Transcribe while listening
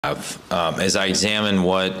As I examine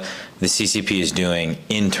what the CCP is doing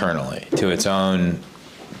internally to its own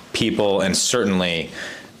people, and certainly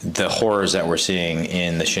the horrors that we're seeing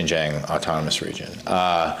in the Xinjiang autonomous region,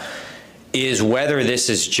 is whether this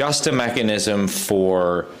is just a mechanism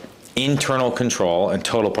for internal control and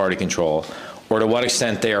total party control, or to what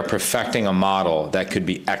extent they are perfecting a model that could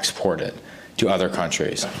be exported to other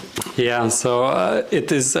countries. Yeah, so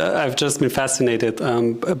it is. I've just been fascinated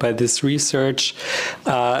by this research.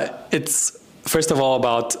 It's first of all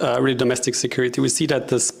about really domestic security. We see that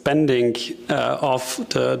the spending of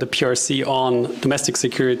the PRC on domestic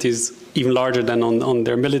security is even larger than on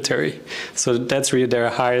their military. So that's really their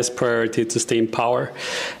highest priority, to stay in power.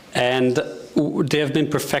 And they have been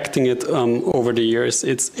perfecting it over the years.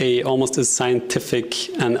 It's almost a scientific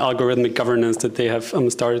and algorithmic governance that they have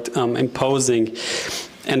started imposing.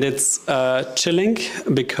 And it's chilling,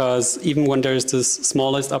 because even when there's the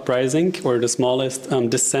smallest uprising or the smallest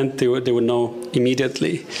dissent, they would know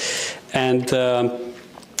immediately. And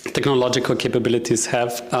technological capabilities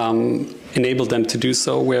have enabled them to do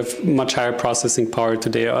so. We have much higher processing power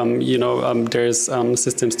today. There's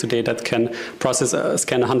systems today that can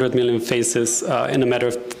scan 100 million faces in a matter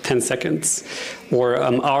of 10 seconds, or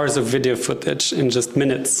hours of video footage in just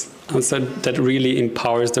minutes. So that really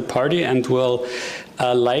empowers the party and will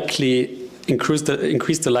likely increase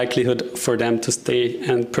the likelihood for them to stay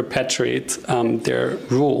and perpetuate their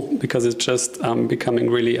rule, because it's just becoming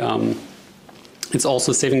really. It's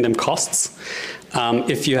also saving them costs.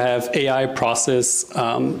 If you have AI process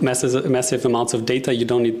massive amounts of data, you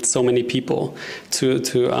don't need so many people to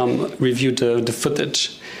review the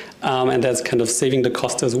footage. And that's kind of saving the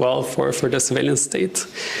cost as well for the surveillance state.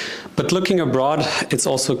 But looking abroad, it's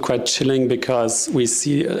also quite chilling, because we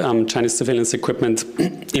see Chinese surveillance equipment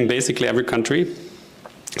in basically every country,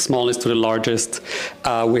 smallest to the largest.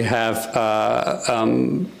 We have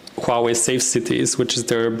Huawei Safe Cities, which is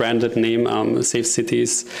their branded name, Safe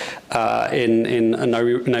Cities, in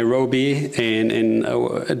Nairobi,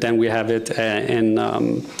 then we have it in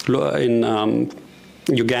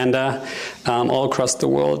Uganda, all across the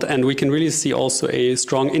world. And we can really see also a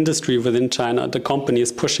strong industry within China. The company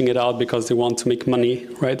is pushing it out because they want to make money,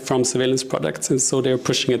 right, from surveillance products. And so they're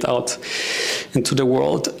pushing it out into the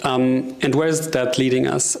world. And where is that leading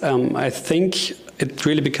us? I think it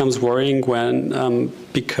really becomes worrying when,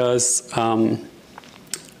 because the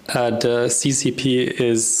CCP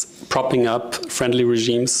is propping up friendly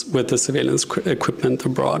regimes with the surveillance equipment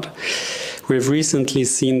abroad. We've recently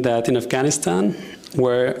seen that in Afghanistan,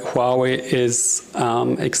 where Huawei is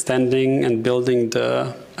extending and building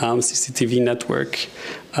the CCTV network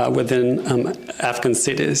within Afghan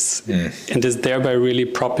cities, and is thereby really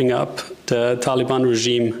propping up the Taliban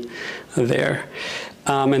regime there.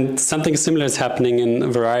 And something similar is happening in a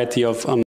variety of